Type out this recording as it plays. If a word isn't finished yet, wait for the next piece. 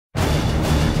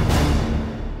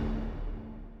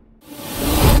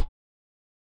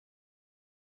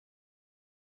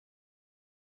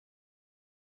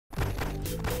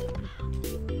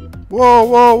Whoa,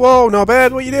 whoa, whoa, not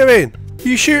bad. What are you doing? Who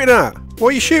are you shooting at? Why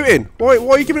are you shooting? Why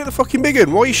are you giving it the fucking big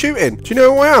one? Why are you shooting? Do you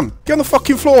know who I am? Get on the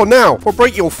fucking floor now, or I'll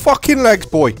break your fucking legs,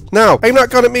 boy. Now, aim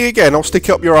that gun at me again, I'll stick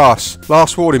it up your ass.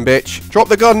 Last warning, bitch. Drop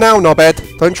the gun now,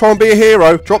 knobhead. Don't try and be a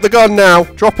hero. Drop the gun now.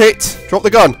 Drop it. Drop the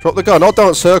gun. Drop the gun. I'll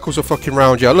dance circles of fucking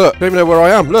round you. Look, don't even know where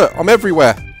I am. Look, I'm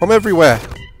everywhere. I'm everywhere.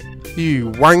 You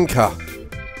wanker.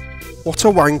 What a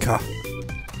wanker.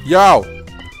 Yo.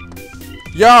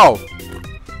 Yo.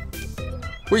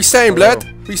 What you saying, blood?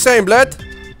 What you saying, blood?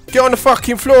 Get on the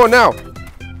fucking floor now.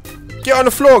 Get on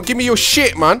the floor. Give me your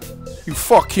shit, man. You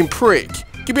fucking prick.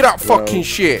 Give me that fucking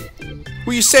shit.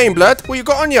 What you saying, blood? What you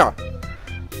got on ya?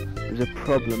 There's a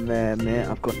problem there, mate.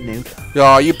 I've got nude.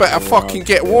 Yeah, you better fucking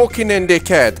get walking then,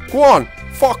 dickhead. Go on.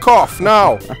 Fuck off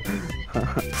now.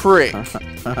 Prick.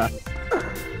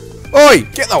 Oi,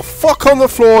 get the fuck on the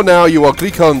floor now, you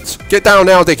ugly cunt. Get down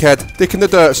now, dickhead. Dick in the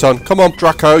dirt, son. Come on,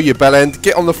 Draco, you bellend.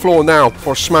 Get on the floor now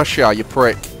before I smash ya, you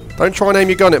prick. Don't try and aim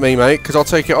your gun at me, mate, because I'll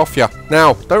take it off you.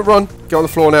 Now, don't run. Get on the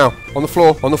floor now. On the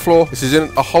floor, on the floor. This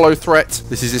isn't a hollow threat.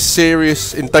 This is a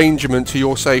serious endangerment to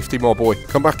your safety, my boy.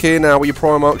 Come back here now with your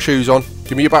Primark shoes on.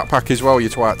 Give me your backpack as well, you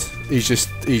twat. He's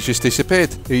just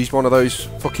disappeared. He's one of those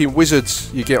fucking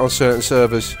wizards you get on certain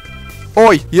servers.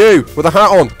 Oi, you, with a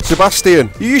hat on. Sebastian,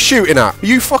 who are you shooting at? Are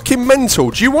you fucking mental?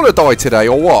 Do you want to die today,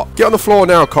 or what? Get on the floor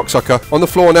now, cocksucker. On the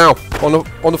floor now.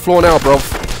 On the floor now, bro.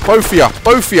 Both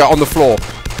of you on the floor.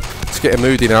 It's getting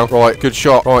moody now. Right, good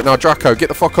shot. Right, now Draco, get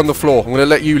the fuck on the floor. I'm going to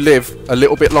let you live a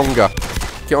little bit longer.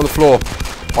 Get on the floor.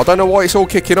 I don't know why it's all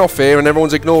kicking off here and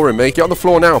everyone's ignoring me. Get on the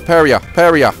floor now.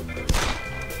 Peria.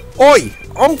 Oi!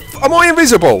 Am I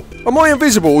invisible? Am I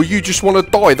invisible or you just want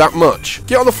to die that much?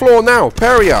 Get on the floor now.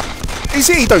 Peria.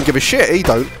 He don't give a shit. He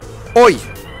don't. Oi!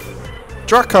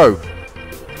 Draco.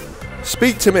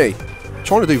 Speak to me. I'm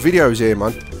trying to do videos here,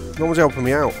 man. No one's helping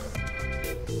me out.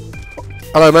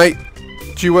 Hello, mate.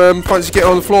 Do you fancy getting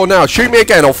on the floor now? Shoot me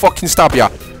again, I'll fucking stab ya.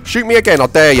 Shoot me again, I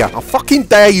dare ya. I fucking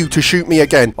dare you to shoot me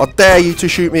again. I dare you to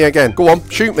shoot me again. Go on,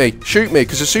 shoot me,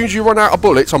 because as soon as you run out of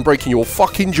bullets, I'm breaking your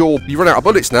fucking jaw. You run out of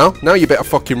bullets now. Now you better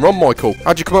fucking run, Michael.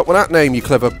 How'd you come up with that name, you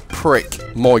clever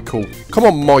prick? Michael. Come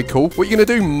on, Michael. What are you gonna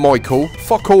do, Michael?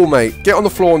 Fuck all, mate. Get on the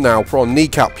floor now before I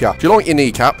kneecap ya. Do you like your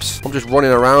kneecaps? I'm just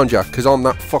running around ya, because I'm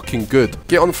that fucking good.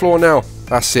 Get on the floor now.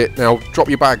 That's it. Now, drop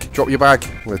your bag. Drop your bag.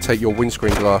 I'm gonna take your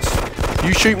windscreen glass.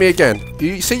 You shoot me again.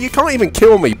 You see, you can't even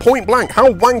kill me. Point blank.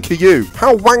 How wank are you?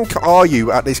 How wank are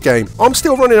you at this game? I'm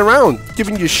still running around,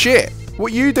 giving you shit.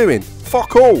 What are you doing?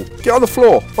 Fuck all. Get on the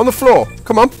floor. On the floor.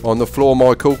 Come on. On the floor,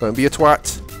 Michael. Don't be a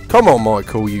twat. Come on,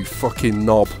 Michael, you fucking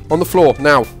knob. On the floor,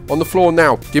 now. On the floor,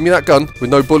 now. Give me that gun with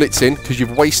no bullets in, because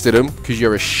you've wasted them, because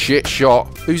you're a shit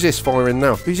shot. Who's this firing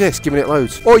now? Who's this giving it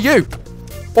loads? Oi, you.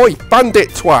 Oi, bandit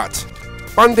twat.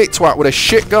 Bandit twat with a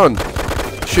shit gun.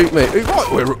 Shoot me.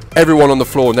 Everyone on the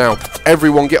floor now.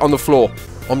 Everyone get on the floor.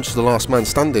 I'm just the last man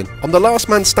standing. I'm the last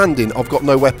man standing. I've got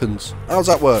no weapons. How's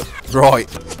that work? Right.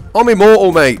 I'm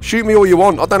immortal, mate. Shoot me all you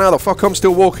want. I don't know how the fuck I'm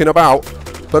still walking about,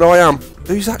 but I am.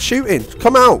 Who's that shooting?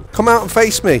 Come out. Come out and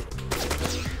face me.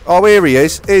 Oh, here he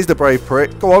is. Here's the brave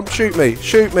prick. Go on, shoot me.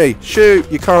 Shoot me.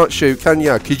 Shoot. You can't shoot, can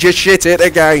you? Because you're shit at the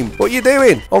game. What are you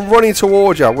doing? I'm running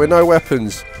towards you with no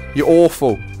weapons. You're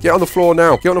awful. Get on the floor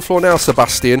now. Get on the floor now,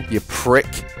 Sebastian, you prick.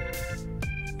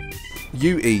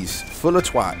 Uties, full of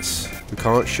twats who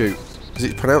can't shoot. Is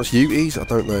it pronounced Uties? I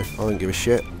don't know. I don't give a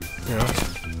shit. Yeah.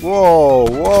 Whoa,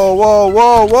 whoa, whoa,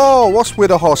 whoa, whoa. What's with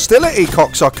the hostility,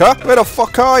 cocksucker? Where the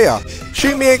fuck are ya?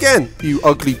 Shoot me again, you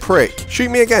ugly prick.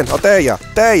 Shoot me again. I dare ya.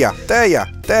 Dare ya. Dare ya.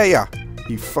 Dare ya.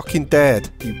 You fucking dared,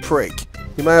 you prick.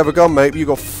 You may have a gun, mate, but you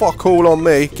got fuck all on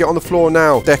me. Get on the floor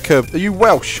now, Decker. Are you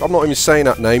Welsh? I'm not even saying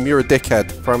that name. You're a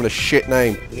dickhead for having a shit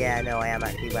name. Yeah, no, I am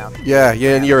actually Welsh. Yeah,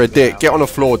 and you're a dick. Get on the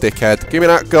floor, dickhead. Give me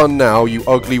that gun now, you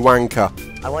ugly wanker.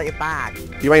 I want your bag.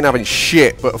 You ain't having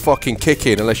shit but a fucking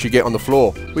kicking unless you get on the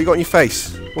floor. What you got on your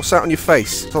face? What's that on your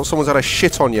face? It's like someone's had a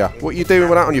shit on you. What are you doing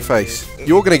with that on your face?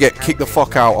 You're gonna get kicked the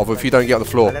fuck out of if you don't get on the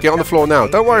floor. Get on the floor now.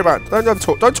 Don't worry about it.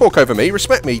 Don't talk over me.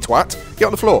 Respect me, twat. Get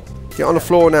on the floor. Get on the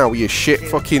floor now with your shit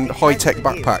fucking high-tech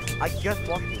backpack. I just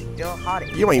washed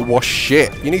it. You ain't washed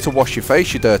shit. You need to wash your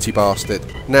face, you dirty bastard.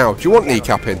 Now, do you want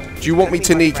kneecapping? Do you want me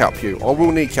to kneecap you? I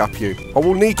will kneecap you. I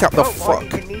will kneecap the fuck.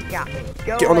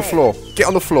 Get on the floor. Get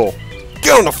on the floor.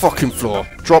 Get on the fucking floor.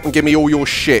 Drop and give me all your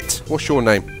shit. What's your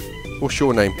name? What's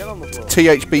your name?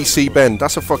 THBC Ben.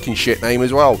 That's a fucking shit name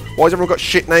as well. Why has everyone got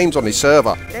shit names on this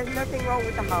server? There's nothing wrong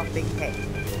with the half-big pig.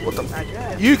 What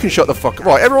the? You can shut the fuck.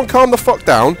 Right, everyone calm the fuck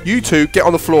down. You two get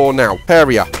on the floor now.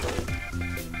 Peria.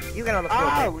 You get on the floor.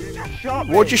 Ow! You just shot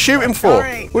me! What'd you shoot him for?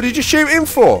 Sorry. What did you shoot him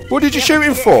for? What did you shoot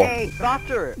him for? Hey,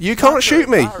 Doctor! You can't shoot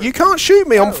me. You can't shoot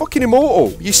me. I'm fucking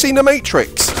immortal. You seen the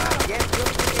Matrix?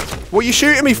 What are you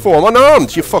shooting me for? I'm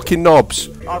unarmed, you fucking knobs.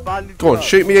 Go on,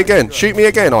 shoot me again. Shoot me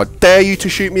again. I dare you to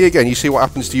shoot me again. You see what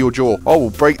happens to your jaw. I will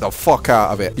break the fuck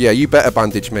out of it. Yeah, you better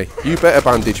bandage me. You better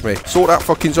bandage me. Sort that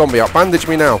fucking zombie out. Bandage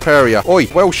me now, Peria. Oi,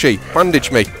 Welshie,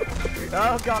 bandage me.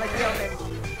 Oh god, I killed him.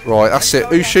 Right, that's it.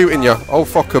 Who's shooting you? Oh,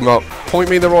 fuck him up. Point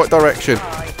me in the right direction.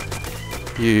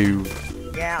 You...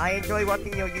 Yeah, I enjoy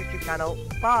watching your YouTube channel.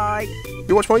 Bye.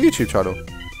 You watch my YouTube channel?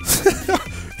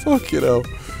 Fucking hell.